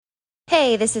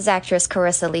Hey, this is actress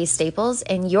Carissa Lee Staples,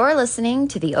 and you're listening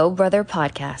to the Oh Brother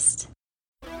Podcast.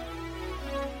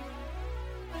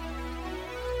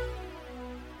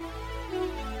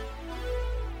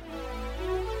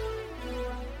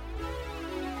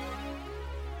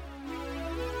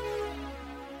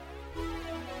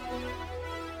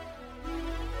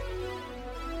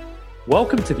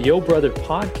 Welcome to the Oh Brother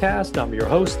Podcast. I'm your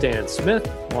host, Dan Smith.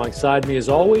 Alongside me, as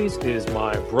always, is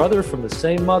my brother from the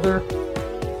same mother,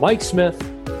 Mike Smith.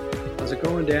 How's it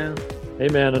going, Dan? Hey,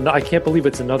 man, and I can't believe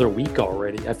it's another week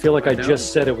already. I feel like I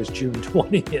just said it was June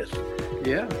 20th.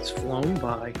 Yeah, it's flown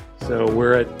by. So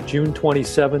we're at June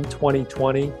 27,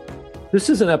 2020. This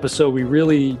is an episode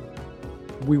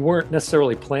we weren't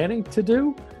necessarily planning to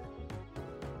do.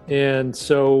 And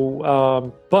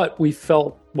so, but we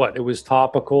felt, it was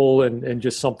topical and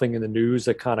just something in the news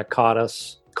that kind of caught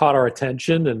our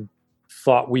attention, and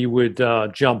thought we would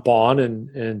jump on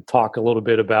and talk a little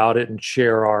bit about it and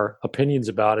share our opinions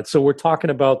about it. So we're talking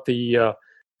about the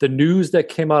news that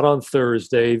came out on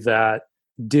Thursday that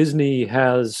Disney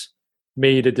has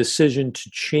made a decision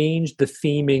to change the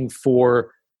theming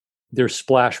for their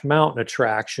Splash Mountain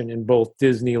attraction in both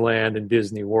Disneyland and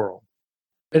Disney World.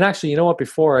 And actually, you know what?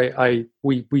 Before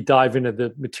we dive into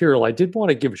the material, I did want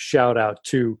to give a shout out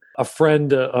to a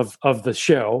friend of the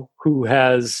show who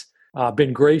has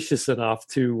been gracious enough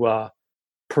to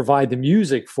provide the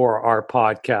music for our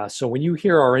podcast. So when you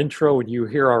hear our intro and you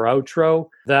hear our outro,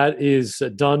 that is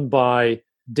done by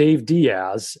Dave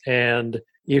Diaz. And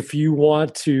if you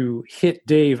want to hit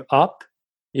Dave up,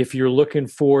 if you're looking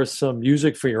for some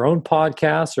music for your own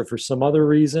podcast or for some other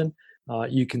reason,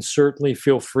 you can certainly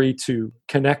feel free to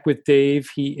connect with Dave.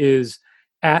 He is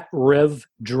at Rev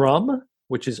Drum,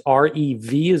 which is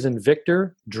REV as in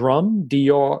Victor, Drum,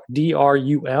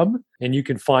 DRUM. And you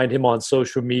can find him on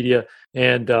social media.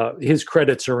 And his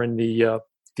credits are in the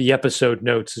episode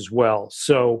notes as well.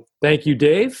 So thank you,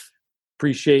 Dave.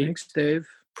 Thanks, Dave.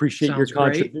 Appreciate Sounds your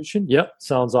contribution. great. Yep,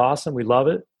 sounds awesome. We love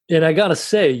it. And I got to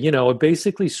say, it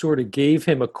basically sort of gave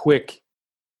him a quick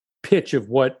pitch of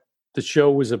what the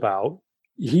show was about.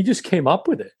 He just came up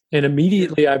with it. And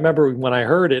immediately, I remember when I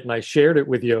heard it and I shared it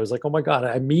with you, I was like, oh my God,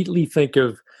 I immediately think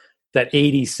of that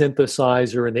 80s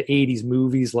synthesizer and the 80s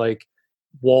movies like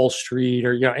Wall Street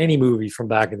or any movie from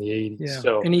back in the 80s. Yeah.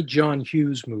 So Any John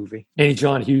Hughes movie.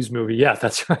 Yeah,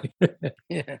 that's right.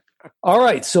 Yeah. All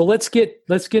right, so let's get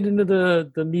into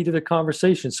the meat of the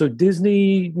conversation. So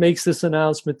Disney makes this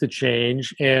announcement to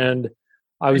change, and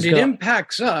it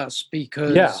impacts us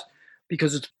because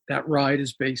that ride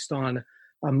is based on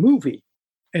a movie,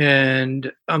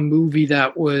 and a movie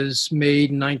that was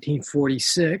made in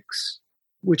 1946,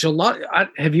 which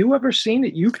have you ever seen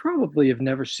it? You probably have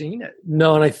never seen it.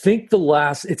 No, and I think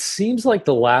it seems like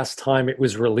the last time it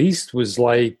was released was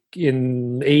like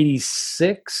in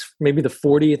 86, maybe the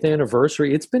 40th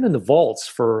anniversary. It's been in the vaults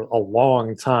for a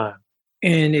long time.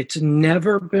 And it's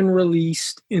never been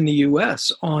released in the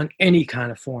US on any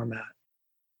kind of format.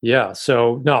 Yeah,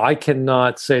 so no, I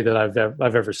cannot say that I've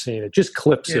ever seen it. Just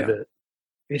clips of it.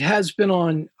 It has been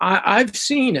on. I've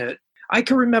seen it. I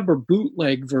can remember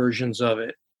bootleg versions of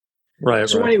it. Right.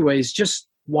 So, anyways, just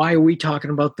why are we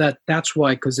talking about that? That's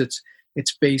why, because it's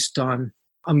based on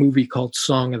a movie called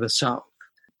Song of the South.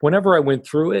 Whenever I went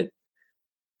through it,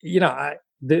 the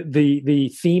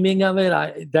theming of it,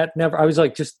 I was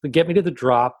like, just get me to the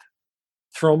drop,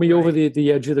 throw me over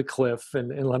the edge of the cliff,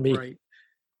 and let me. Right.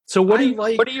 So what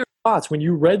are your thoughts when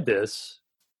you read this?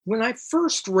 When I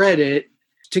first read it,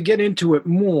 to get into it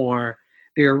more,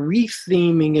 they're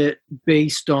retheming it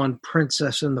based on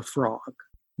Princess and the Frog.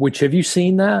 Which, have you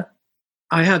seen that?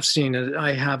 I have seen it.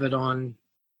 I have it on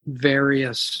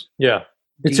various. Yeah,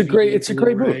 it's a great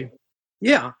movie.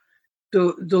 Yeah,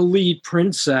 the lead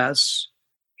princess,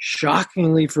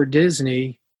 shockingly for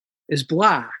Disney, is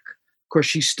black. Of course,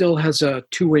 she still has a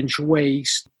 2-inch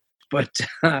waist, but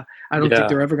I don't think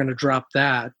they're ever going to drop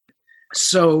that.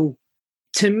 So,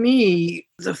 to me,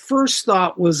 the first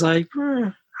thought was like,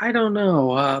 I don't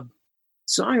know.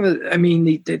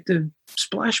 The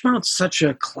Splash Mountain's such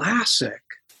a classic,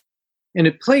 and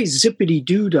it plays Zippity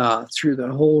Doo-Dah through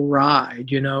the whole ride,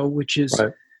 which is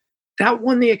that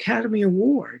won the Academy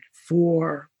Award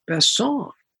for Best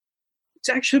Song. It's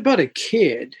actually about a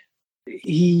kid.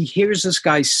 He hears this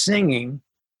guy singing,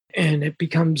 and it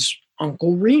becomes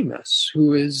Uncle Remus,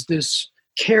 who is this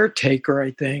caretaker,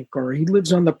 I think, or he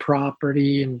lives on the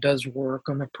property and does work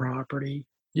on the property.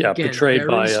 Yeah, again, portrayed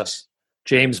by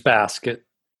James Baskett,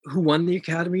 who won the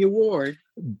Academy Award.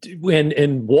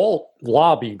 And Walt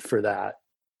lobbied for that.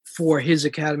 For his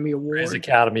Academy Award? His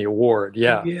Academy Award,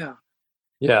 yeah. Yeah.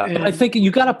 Yeah. And I think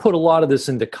you got to put a lot of this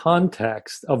into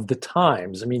context of the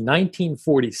times. I mean,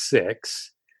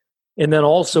 1946, and then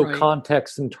also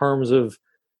context in terms of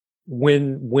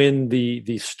when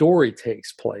the story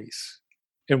takes place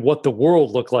and what the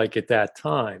world looked like at that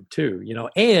time too,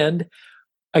 and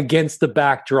against the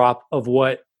backdrop of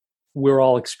what we're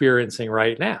all experiencing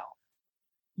right now.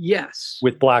 Yes.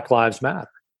 With Black Lives Matter.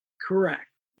 Correct.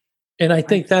 And I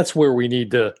think that's where we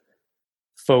need to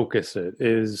focus it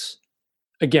is,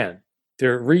 again,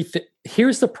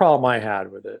 here's the problem I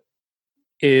had with it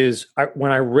is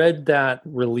when I read that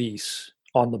release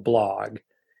on the blog,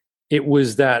 it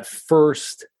was that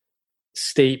first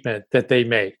statement that they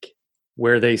make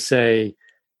where they say,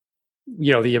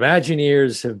 the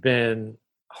Imagineers have been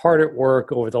hard at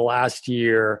work over the last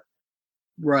year.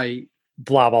 Right.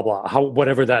 Blah, blah, blah.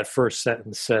 Whatever that first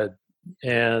sentence said.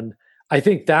 And I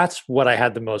think that's what I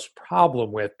had the most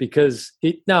problem with because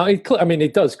it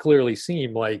does clearly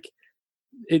seem like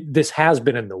this has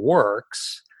been in the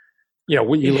works. You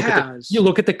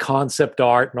look at the concept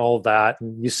art and all of that,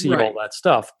 and you see all that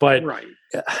stuff. But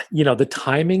the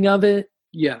timing of it,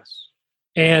 yes,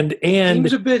 and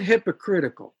seems a bit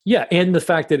hypocritical. Yeah, and the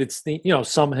fact that it's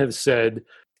some have said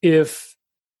if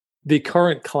the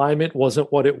current climate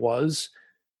wasn't what it was,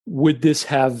 would this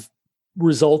have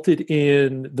resulted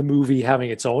in the movie having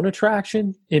its own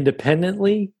attraction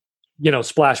independently?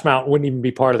 Splash Mountain wouldn't even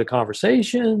be part of the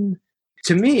conversation.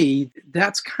 To me,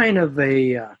 that's kind of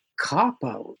a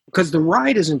cop-out because the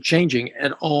ride isn't changing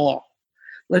at all.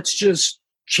 Let's just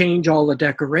change all the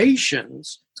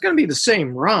decorations. It's going to be the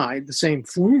same ride, the same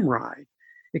flume ride,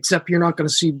 except you're not going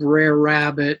to see Brer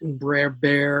Rabbit and Brer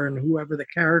Bear and whoever the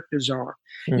characters are.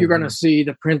 Mm-hmm. You're going to see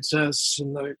the princess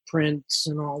and the prince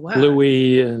and all that.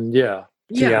 Louis and Yeah,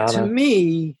 Tiana. To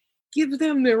me, give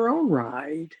them their own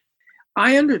ride.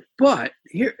 But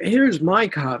here's my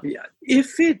caveat.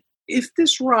 If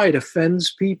this ride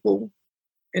offends people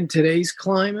in today's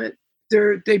climate,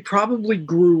 they probably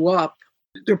grew up.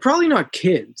 They're probably not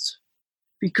kids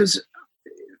because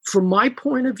from my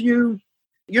point of view,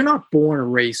 you're not born a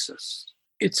racist.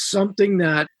 It's something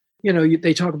that,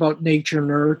 they talk about nature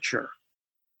nurture.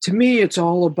 To me, it's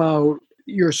all about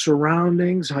your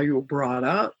surroundings, how you were brought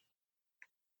up.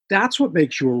 That's what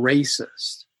makes you a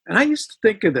racist. And I used to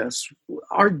think of this.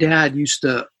 Our dad used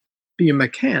to be a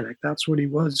mechanic. That's what he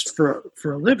was for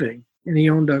a living. And he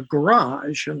owned a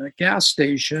garage and a gas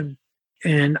station.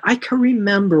 And I can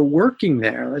remember working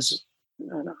there I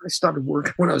started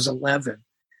working when I was 11.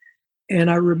 And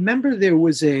I remember there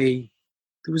was a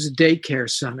daycare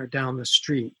center down the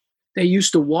street. They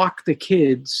used to walk the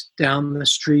kids down the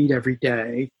street every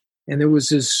day. And there was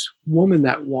this woman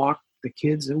that walked the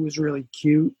kids. It was really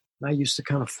cute. And I used to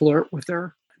kind of flirt with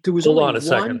her. Hold on a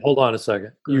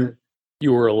second.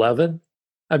 You were 11?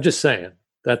 I'm just saying.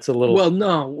 That's a little... Well,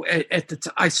 no.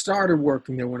 I started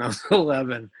working there when I was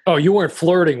 11. Oh, you weren't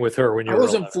flirting with her when you were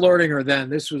 11. I wasn't flirting her then.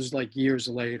 This was like years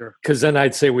later. Because then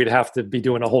I'd say we'd have to be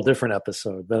doing a whole different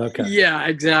episode. But okay. Yeah,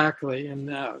 exactly.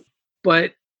 And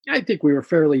but I think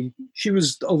she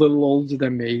was a little older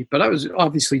than me, but I was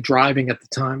obviously driving at the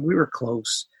time. We were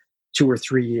close, 2 or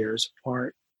 3 years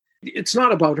apart. It's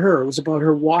not about her. It was about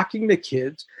her walking the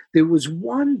kids. There was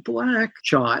one black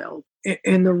child,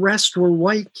 and the rest were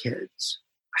white kids.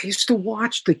 I used to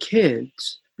watch the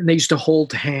kids, and they used to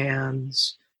hold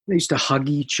hands. They used to hug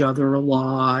each other a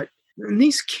lot. And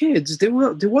these kids, there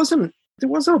wasn't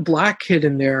a black kid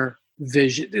in their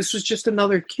vision. This was just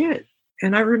another kid.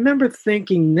 And I remember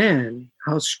thinking then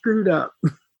how screwed up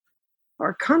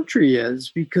our country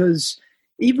is, because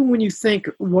even when you think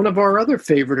one of our other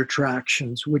favorite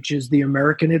attractions, which is the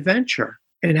American Adventure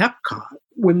in Epcot,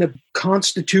 when the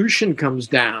Constitution comes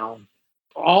down,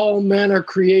 all men are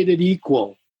created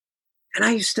equal. And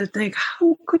I used to think,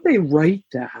 how could they write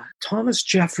that? Thomas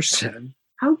Jefferson,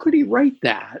 how could he write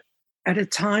that at a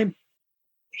time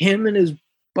him and his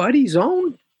buddies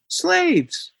owned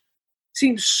slaves?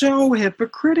 Seems so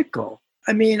hypocritical.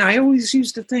 I mean, I always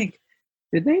used to think,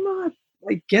 did they not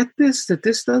get this, that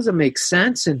this doesn't make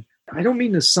sense? And I don't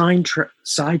mean to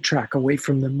sidetrack away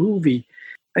from the movie.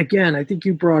 Again, I think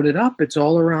you brought it up. It's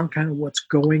all around kind of what's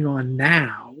going on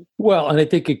now. Well, and I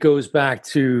think it goes back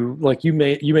to, like you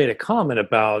made a comment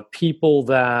about people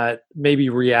that may be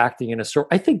reacting in a certain...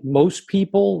 I think most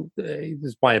people, this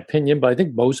is my opinion, but I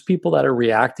think most people that are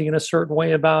reacting in a certain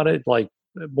way about it, like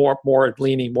more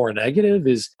leaning more negative,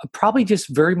 is probably just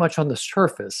very much on the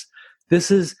surface.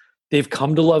 They've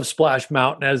come to love Splash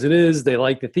Mountain as it is. They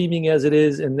like the theming as it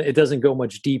is, and it doesn't go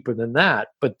much deeper than that.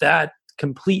 But that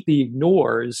completely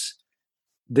ignores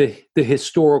the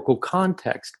historical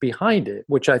context behind it,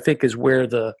 which I think is where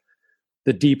the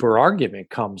the deeper argument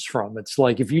comes from. It's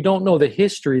like, if you don't know the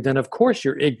history, then of course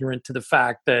you're ignorant to the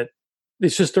fact that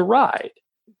it's just a ride.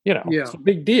 It's a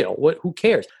big deal. Who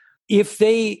cares? If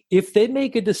they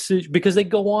make a decision, because they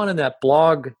go on in that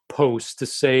blog post to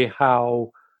say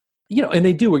how, and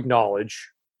they do acknowledge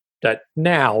that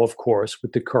now, of course,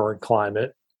 with the current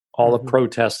climate, all the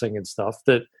protesting and stuff,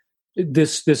 that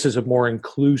this is a more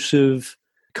inclusive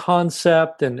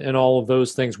concept and all of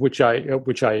those things, which I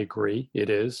agree it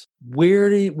is. Where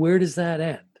does that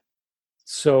end?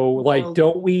 So, like,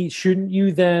 don't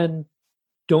you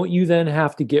then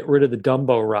have to get rid of the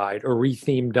Dumbo ride or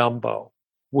retheme Dumbo,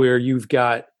 where you've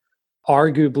got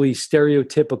arguably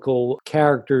stereotypical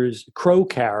characters, crow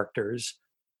characters?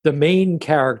 The main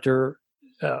character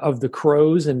of the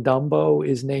crows in Dumbo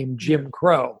is named Jim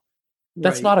Crow.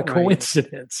 That's not a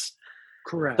coincidence.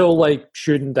 Correct. So, like,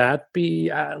 shouldn't that be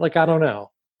I don't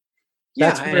know.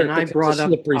 Yeah, I brought up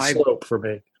slippery slope for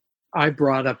me. I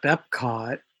brought up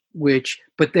Epcot,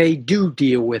 but they do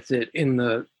deal with it in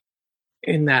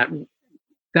that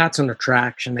that's an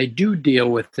attraction. They do deal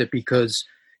with it because,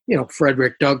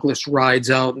 Frederick Douglass rides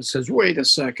out and says, wait a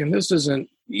second, this isn't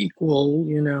equal,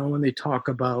 when they talk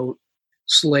about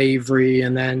slavery,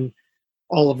 and then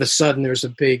all of a sudden there's a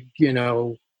big,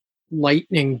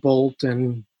 lightning bolt,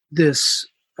 and this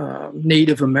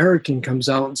Native American comes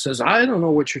out and says, I don't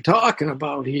know what you're talking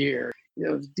about here.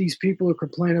 These people are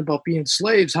complaining about being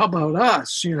slaves. How about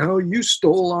us? You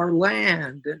stole our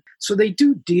land. And so they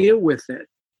do deal with it.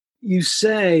 You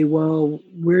say, well,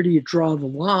 where do you draw the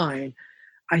line?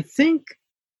 I think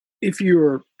if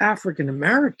you're African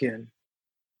American,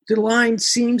 the line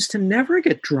seems to never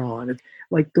get drawn.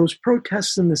 Like those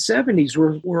protests in the 70s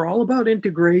were all about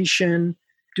integration,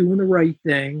 doing the right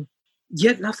thing,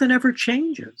 yet nothing ever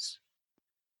changes.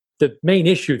 The main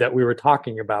issue that we were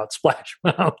talking about, Splash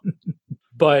Mountain,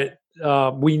 but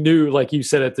we knew, like you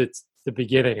said at the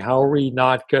beginning, how are we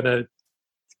not going to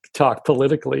talk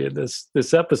politically in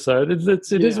this episode? It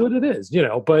is what it is,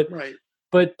 but right.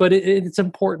 But it's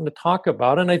important to talk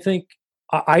about, and I think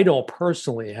I don't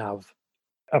personally have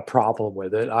a problem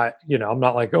with it. I'm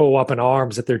not like, up in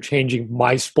arms that they're changing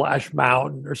my Splash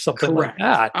Mountain or something Correct.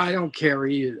 like that. I don't care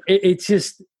either. It's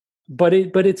just, but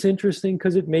it's interesting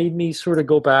because it made me sort of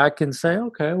go back and say,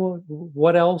 okay, well,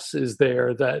 what else is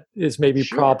there that is maybe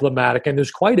problematic? And there's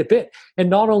quite a bit, and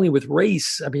not only with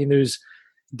race. I mean, there's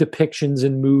depictions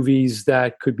in movies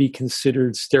that could be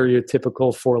considered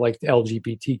stereotypical for like the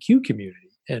LGBTQ community,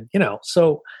 and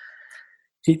so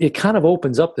it kind of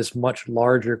opens up this much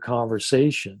larger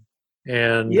conversation.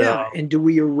 And and do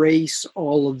we erase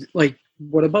all of, like,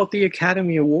 what about the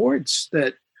Academy Awards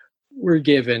that were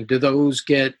given? Do those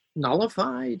get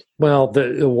nullified? Well,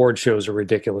 the award shows are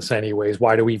ridiculous anyways.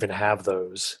 Why do we even have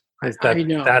those? I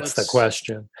know that's the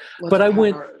question. But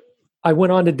I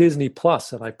went on to Disney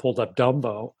Plus and I pulled up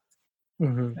Dumbo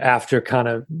after kind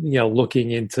of, looking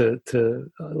into,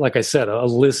 like I said, a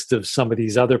list of some of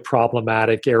these other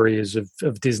problematic areas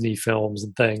of Disney films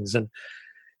and things.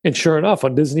 And sure enough,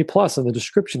 on Disney Plus, in the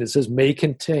description, it says may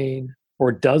contain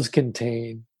or does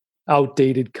contain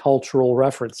outdated cultural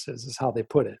references, is how they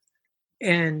put it.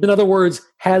 And in other words,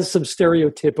 has some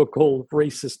stereotypical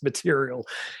racist material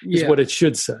is what it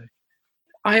should say.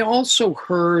 I also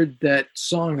heard that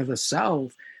Song of the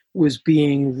South was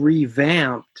being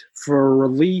revamped for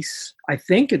release, I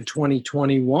think in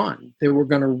 2021. They were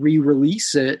going to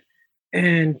re-release it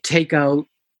and take out,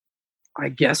 I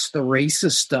guess, the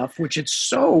racist stuff, which it's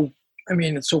so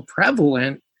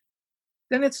prevalent.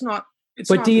 Then it's not.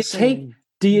 But do you take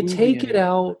it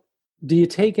out? Do you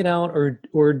take it out,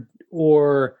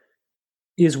 or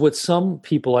is what some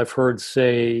people I've heard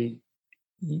say?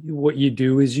 What you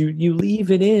do is you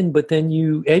leave it in, but then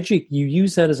you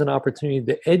use that as an opportunity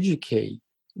to educate.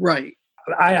 Right.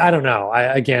 I don't know.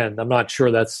 I'm not sure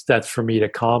that's for me to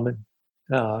commentate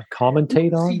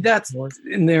on.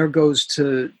 See, and there goes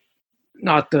to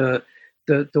not the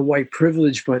white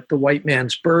privilege, but the white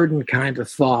man's burden kind of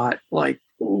thought, like,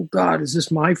 oh God, is this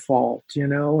my fault? I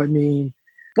mean,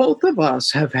 both of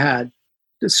us have had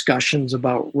discussions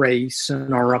about race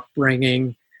and our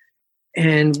upbringing.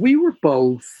 And we were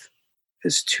both,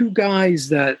 as two guys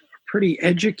that are pretty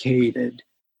educated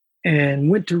and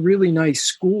went to really nice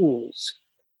schools,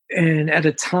 and at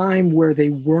a time where they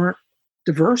weren't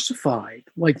diversified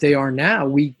like they are now.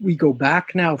 We go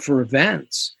back now for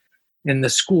events, and the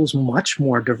school's much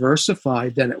more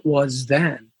diversified than it was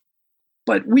then.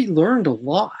 But we learned a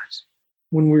lot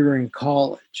when we were in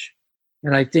college,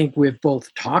 and I think we've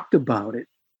both talked about it.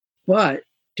 But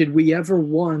did we ever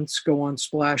once go on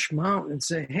Splash Mountain and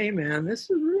say, hey, man, this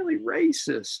is really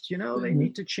racist. They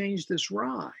need to change this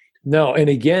ride? No, and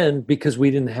again, because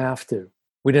we didn't have to.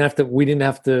 We didn't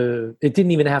have to, it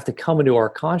didn't even have to come into our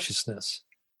consciousness.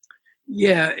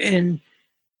 Yeah, and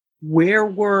where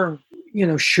were,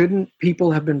 shouldn't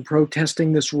people have been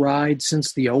protesting this ride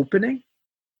since the opening?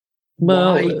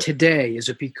 Why today? Is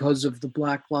it because of the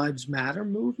Black Lives Matter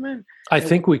movement? I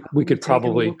think we could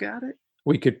probably look at it.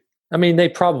 We could. I mean, they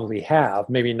probably have,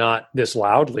 maybe not this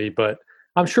loudly, but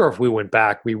I'm sure if we went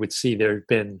back, we would see there have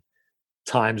been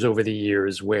times over the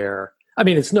years where, I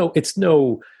mean, it's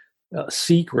no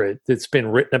secret that's been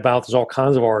written about. There's all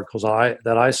kinds of articles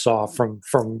that I saw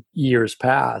from years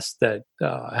past that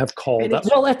have called up.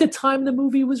 Well, at the time the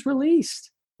movie was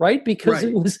released, right?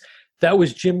 Because that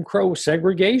was Jim Crow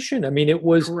segregation. I mean,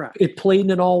 it played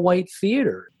in an all-white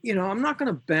theater. I'm not going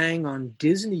to bang on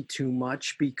Disney too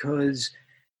much because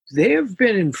they have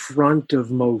been in front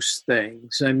of most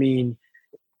things. I mean,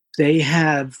 they've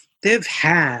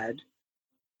had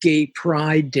Gay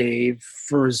Pride, Dave,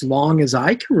 for as long as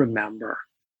I can remember.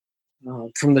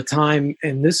 From the time,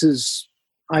 and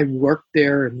I worked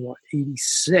there in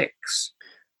 86.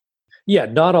 Yeah,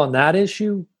 not on that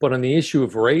issue, but on the issue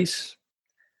of race.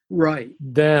 Right.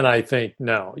 Then I think,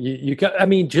 no. You got, I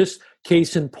mean, just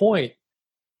case in point,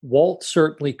 Walt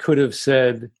certainly could have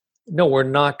said, no, we're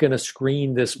not going to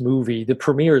screen this movie. The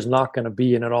premiere is not going to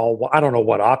be in it all. I don't know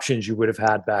what options you would have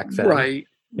had back then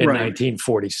in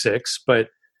 1946, but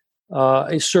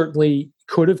it certainly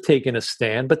could have taken a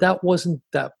stand, but that wasn't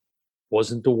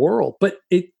the world. But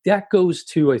that goes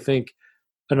to, I think,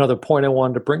 another point I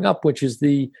wanted to bring up, which is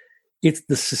it's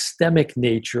the systemic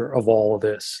nature of all of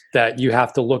this that you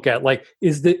have to look at. Like,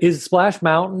 is Splash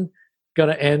Mountain going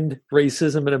to end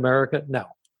racism in America? No.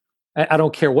 I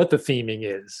don't care what the theming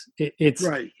is.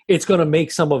 It's going to make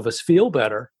some of us feel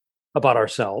better about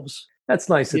ourselves. That's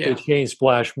nice that they changed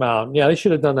Splash Mountain. Yeah, they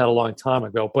should have done that a long time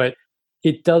ago, but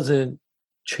it doesn't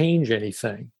change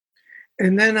anything.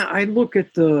 And then I look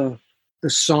at the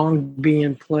song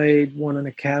being played, won an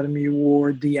Academy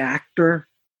Award, the actor,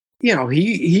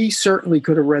 he certainly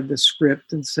could have read the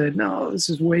script and said, no, this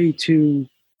is way too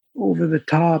over the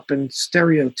top and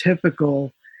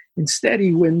stereotypical. Instead,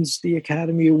 he wins the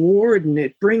Academy Award, and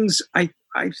it brings, I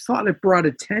thought it brought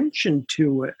attention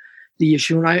to it, the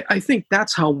issue. And I think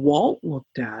that's how Walt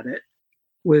looked at it,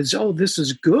 was, oh, this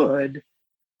is good.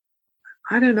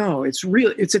 I don't know.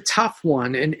 It's a tough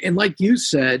one. And like you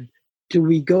said, do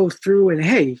we go through and,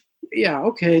 hey, yeah,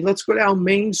 okay, let's go down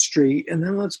Main Street and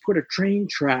then let's put a train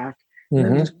track and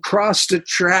then let's cross the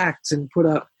tracks and put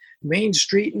up Main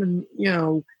Street and,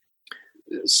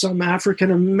 some African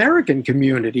American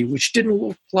community, which didn't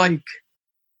look like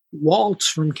Walt's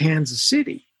from Kansas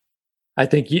City. I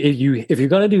think if you're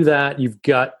going to do that, you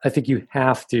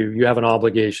have an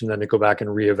obligation then to go back and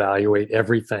reevaluate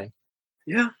everything.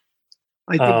 Yeah.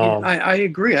 I think I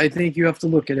agree. I think you have to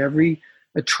look at every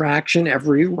attraction,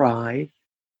 every ride,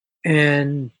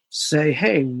 and say,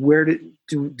 hey, where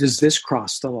does this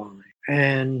cross the line?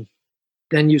 And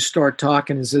then you start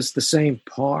talking, is this the same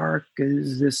park?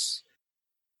 Is this...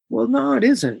 Well, no, it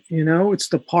isn't. It's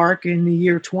the park in the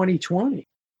year 2020.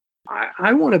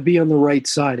 I want to be on the right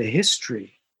side of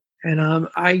history. And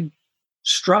I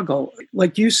struggle.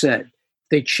 Like you said,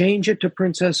 they change it to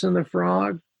Princess and the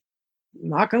Frog.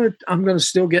 I'm going to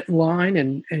still get in line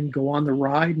and go on the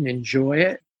ride and enjoy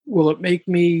it. Will it make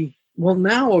me... Well,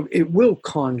 now it will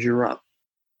conjure up,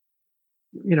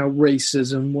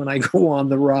 racism when I go on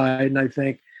the ride and I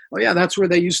think, oh, yeah, that's where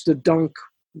they used to dunk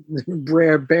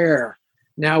Brer Bear.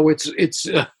 Now it's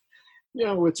a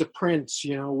prince,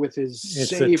 with his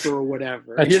saber or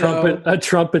whatever. A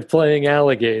trumpet playing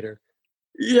alligator.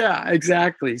 Yeah,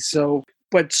 exactly. So,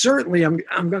 but certainly I'm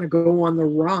going to go on the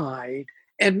ride,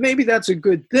 and maybe that's a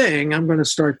good thing. I'm going to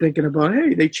start thinking about,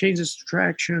 hey, they changed this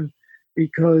attraction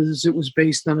because it was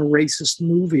based on a racist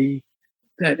movie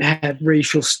that had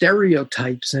racial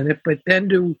stereotypes in it. But then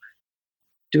do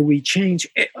we change?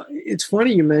 It's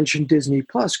funny you mentioned Disney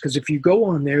Plus, because if you go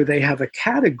on there, they have a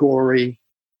category,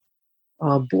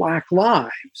 Black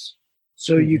Lives.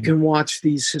 So you can watch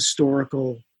these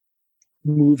historical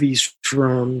movies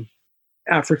from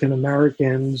African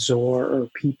Americans or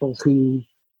people who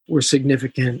were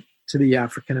significant to the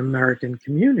African American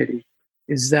community.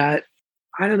 Is that,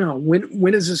 I don't know,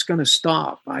 when is this going to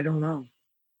stop? I don't know.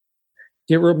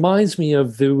 It reminds me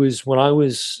of, there was, when I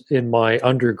was in my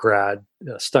undergrad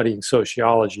studying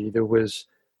sociology, there was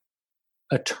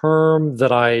a term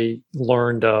that I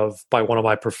learned of by one of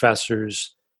my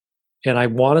professors, and I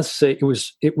want to say it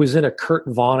was in a Kurt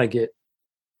Vonnegut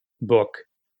book,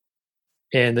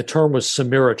 and the term was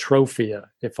Samiratrophia,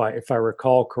 if I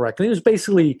recall correctly. It was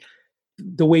basically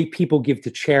the way people give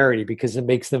to charity because it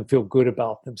makes them feel good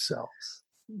about themselves.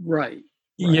 Right.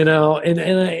 You know,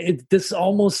 this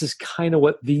almost is kind of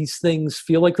what these things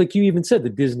feel like. Like you even said, the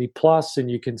Disney Plus,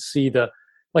 and you can see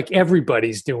like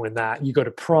everybody's doing that. You go to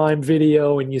Prime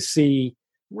Video and you see,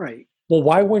 right. Well,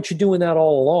 why weren't you doing that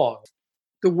all along?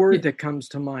 The word that comes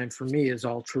to mind for me is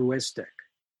altruistic.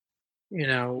 You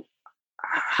know,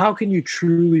 how can you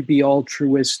truly be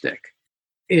altruistic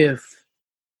if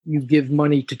you give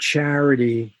money to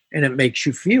charity and it makes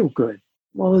you feel good?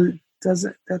 Well,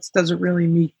 that doesn't really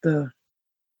meet the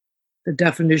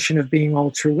definition of being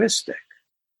altruistic.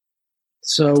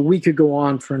 So we could go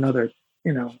on for another,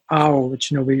 hour,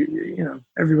 which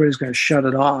everybody's going to shut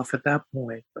it off at that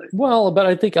point. But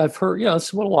I think I've heard,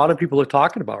 it's what a lot of people are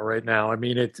talking about right now. I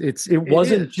mean,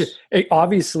 it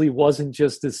obviously wasn't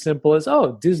just as simple as,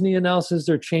 Disney announces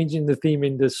they're changing the theme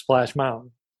into Splash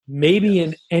Mountain. Maybe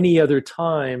in any other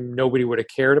time, nobody would have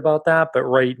cared about that. But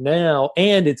right now,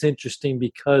 and it's interesting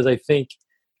because I think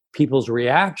people's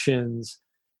reactions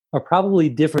are probably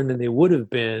different than they would have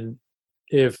been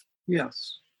if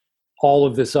all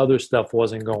of this other stuff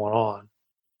wasn't going on.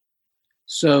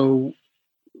 So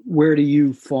where do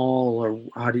you fall, or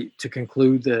to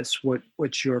conclude this,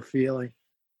 what's your feeling?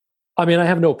 I mean, I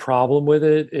have no problem with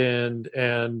it. And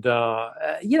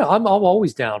I'm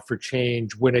always down for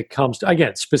change when it comes to,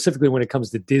 again, specifically when it comes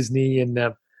to Disney and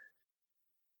I'm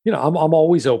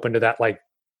always open to that. Like,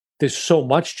 there's so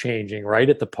much changing right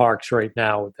at the parks right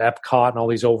now with Epcot and all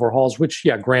these overhauls, which,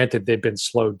 granted, they've been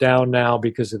slowed down now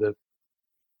because of the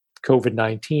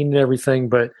COVID-19 and everything.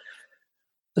 But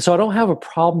so I don't have a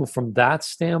problem from that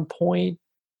standpoint.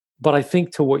 But I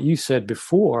think to what you said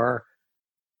before,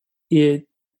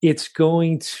 it's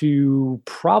going to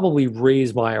probably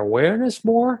raise my awareness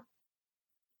more,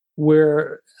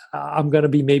 where I'm going to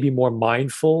be maybe more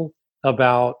mindful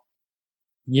about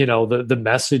the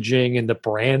messaging and the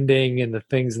branding and the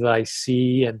things that I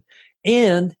see,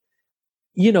 and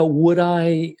would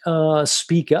I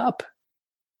speak up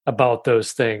about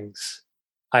those things?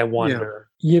 I wonder,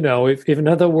 if in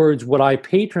other words, would I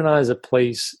patronize a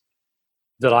place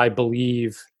that I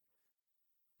believe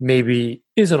maybe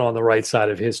isn't on the right side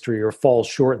of history or falls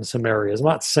short in some areas? I'm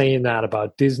not saying that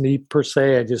about Disney per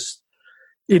se.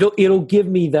 It'll give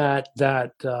me that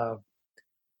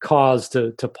cause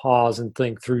to pause and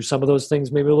think through some of those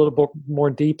things maybe a little bit more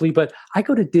deeply. But I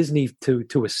go to Disney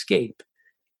to escape,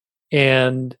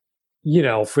 and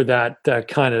for that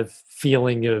kind of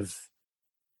feeling of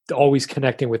always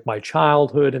connecting with my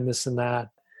childhood and this and that.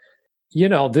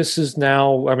 This is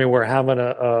now, I mean, we're having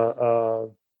a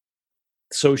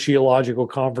sociological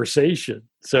conversation,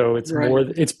 so it's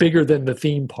it's bigger than the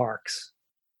theme parks.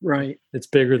 Right. It's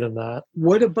bigger than that.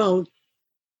 What about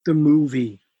the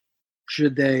movie?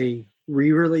 Should they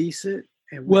re-release it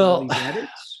and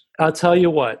edits? I'll tell you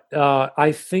what.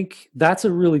 I think that's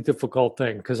a really difficult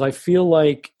thing, because I feel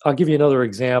like, I'll give you another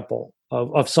example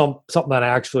of something that I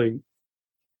actually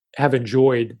have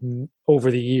enjoyed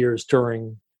over the years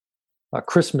during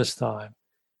Christmas time.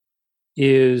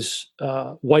 Is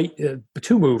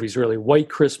two movies really: White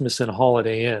Christmas and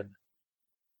Holiday Inn.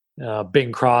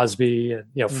 Bing Crosby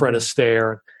and Fred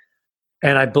Astaire,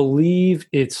 and I believe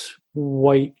it's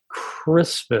White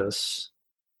Christmas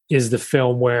is the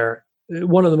film where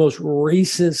one of the most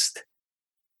racist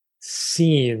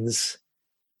scenes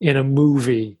in a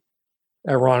movie,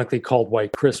 ironically called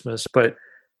White Christmas, but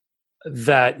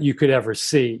that you could ever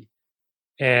see.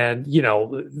 And,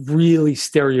 really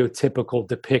stereotypical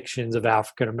depictions of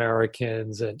African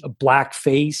Americans and a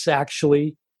blackface,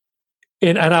 actually.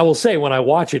 And I will say, when I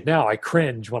watch it now, I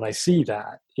cringe when I see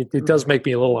that. It does make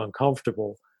me a little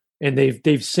uncomfortable. And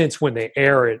they've since, when they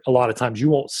air it, a lot of times you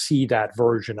won't see that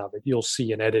version of it. You'll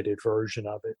see an edited version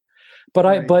of it.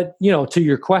 But but to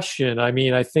your question, I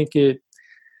mean, I think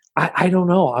I don't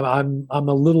know. I'm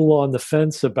a little on the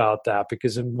fence about that,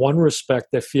 because in one respect,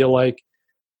 I feel like,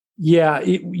 there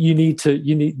needs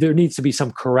to be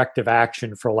some corrective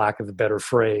action, for lack of a better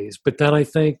phrase. But then I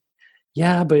think,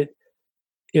 but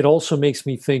it also makes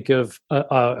me think of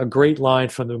a great line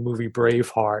from the movie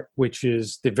Braveheart, which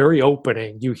is the very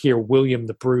opening. You hear William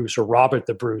the Bruce, or Robert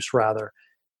the Bruce, rather.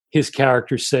 His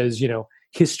character says,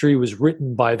 history was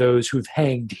written by those who've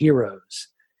hanged heroes.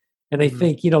 And I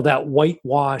think, that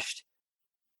whitewashed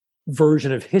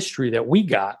version of history that we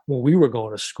got when we were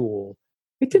going to school,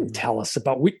 it didn't tell us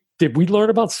about, did we learn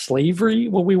about slavery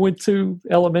when we went to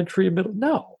elementary and middle?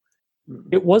 No.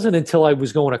 It wasn't until I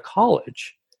was going to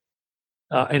college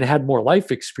and had more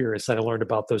life experience that I learned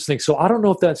about those things. So I don't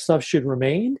know if that stuff should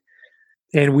remain,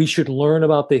 and we should learn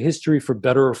about the history for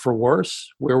better or for worse,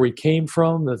 where we came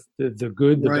from, the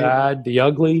good, the bad, the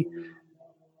ugly.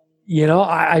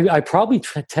 I probably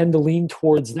tend to lean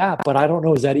towards that, but I don't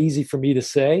know. Is that easy for me to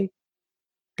say?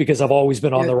 Because I've always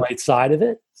been on the right side of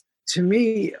it. To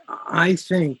me, I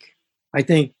think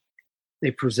they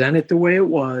present it the way it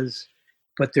was,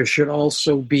 but there should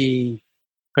also be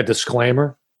a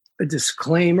disclaimer.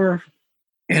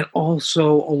 And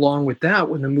also along with that,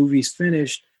 when the movie's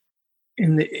finished,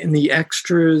 in the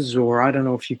extras, or I don't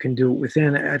know if you can do it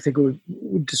within, I think it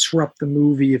would disrupt the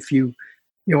movie if you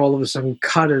all of a sudden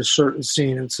cut a certain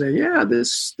scene and say, yeah,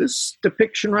 this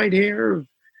depiction right here of,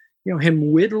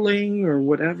 him whittling or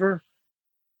whatever.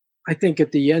 I think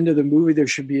at the end of the movie, there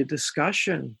should be a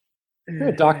discussion.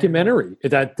 A documentary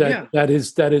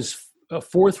that is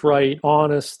forthright,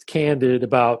 honest, candid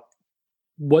about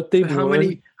what they've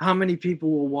learned. How many people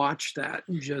will watch that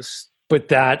and just... But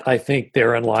that, I think,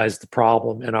 therein lies the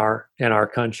problem in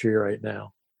our country right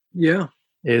now. Yeah.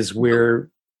 Is we're,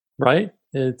 right?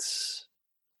 It's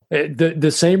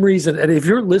the same reason. And if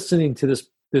you're listening to this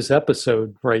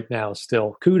episode right now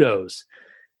still, kudos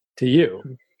to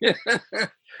you. Yeah.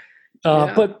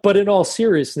 But in all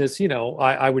seriousness,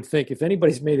 I would think if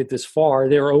anybody's made it this far,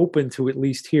 they're open to at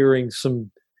least hearing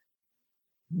some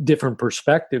different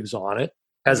perspectives on it,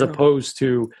 as opposed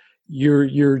to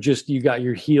you got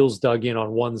your heels dug in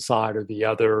on one side or the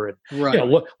other. And right.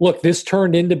 Look, this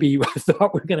turned into be, I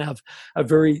thought we were going to have a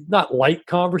very, not light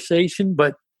conversation,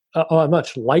 but a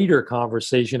much lighter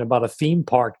conversation about a theme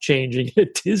park changing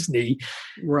at Disney.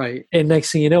 Right. And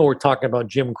next thing you know, we're talking about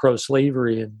Jim Crow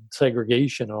slavery and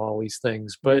segregation and all these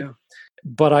things. But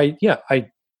I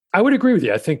would agree with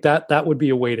you. I think that would be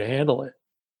a way to handle it.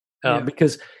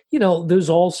 Because, there's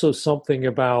also something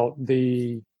about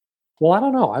I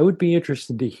don't know. I would be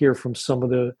interested to hear from some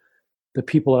of the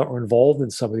people that were involved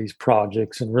in some of these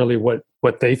projects and really what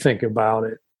they think about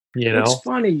it. It's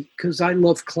funny because I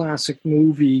love classic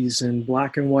movies and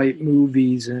black and white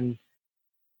movies, and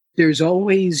there's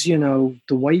always, the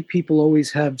white people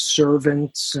always have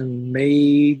servants and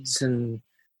maids and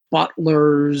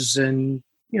butlers, and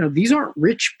these aren't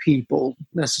rich people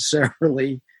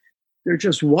necessarily. They're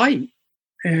just white,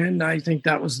 and I think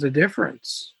that was the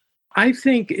difference. I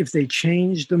think if they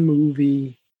changed the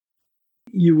movie,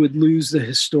 you would lose the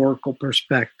historical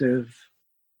perspective,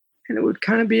 and it would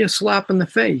kind of be a slap in the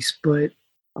face. But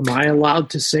am I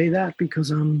allowed to say that because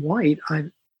I'm white?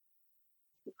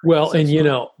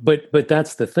 But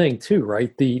that's the thing too,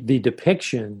 right? The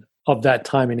depiction of that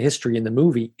time in history in the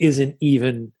movie isn't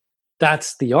even.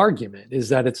 That's the argument, is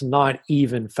that it's not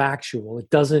even factual. It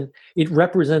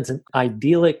represents an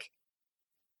idyllic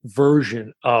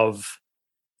version of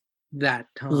that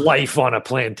time. Life on a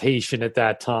plantation at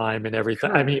that time and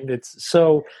everything. Correct. I mean, it's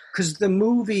so... Because the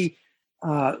movie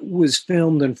was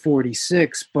filmed in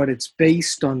 1946, but it's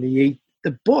based on the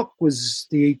book was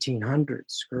the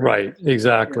 1800s. Correct? Right,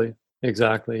 exactly. Yeah.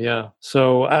 Exactly, yeah.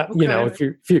 So, if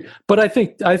you but I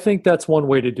think that's one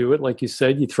way to do it. Like you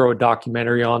said, you throw a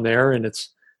documentary on there and it's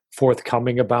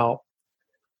forthcoming about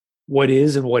what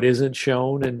is and what isn't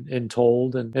shown and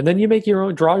told. And then you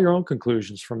draw your own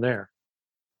conclusions from there.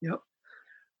 Yep.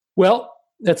 Well,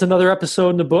 that's another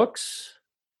episode in the books.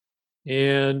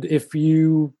 And if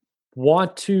you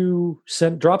want to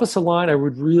drop us a line, I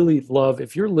would really love,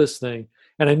 if you're listening,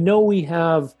 and I know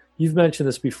you've mentioned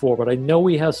this before, but I know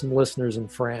we have some listeners in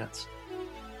France.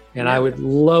 And I would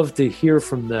love to hear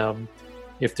from them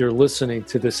if they're listening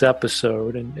to this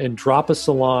episode, and drop us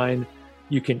a line.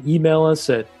 You can email us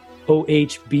at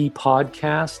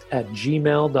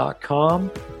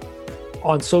ohbpodcast@gmail.com.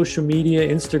 On social media,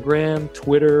 Instagram,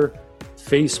 Twitter,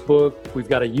 Facebook. We've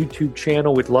got a YouTube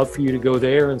channel. We'd love for you to go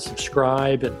there and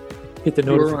subscribe and hit the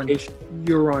notification.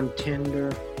 You're on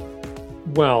Tinder.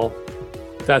 Well,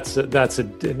 that's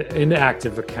an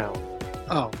inactive account.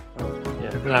 Oh.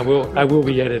 Yeah, and I will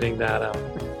be editing that out.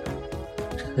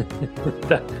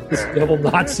 That will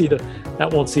not see that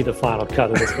won't see the final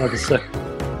cut of this episode.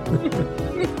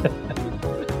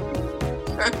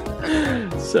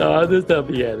 So that'll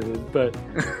be edited, but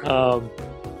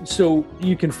so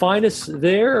you can find us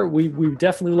there. We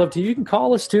definitely love to. You can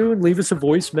call us too and leave us a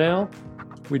voicemail.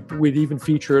 We'd even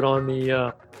feature it on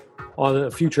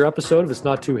a future episode if it's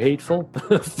not too hateful.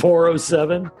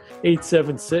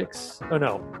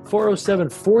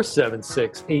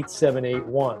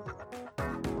 407-476-8781.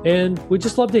 And we'd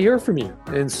just love to hear from you.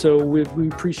 And so we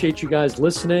appreciate you guys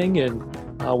listening, and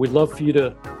we'd love for you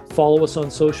to follow us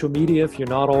on social media if you're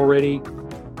not already.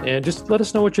 And just let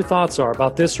us know what your thoughts are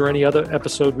about this or any other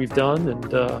episode we've done.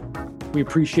 And we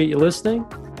appreciate you listening.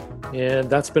 And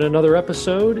that's been another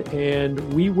episode. And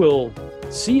we will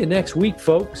see you next week,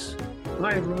 folks.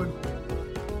 Bye, everyone.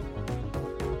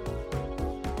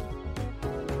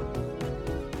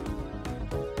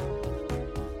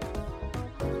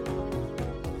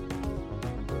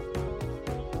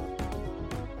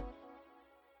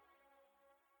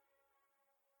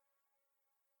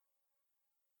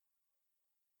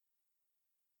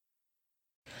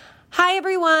 Hi,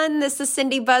 everyone. This is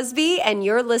Cindy Busby, and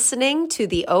you're listening to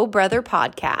the Oh Brother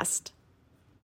podcast.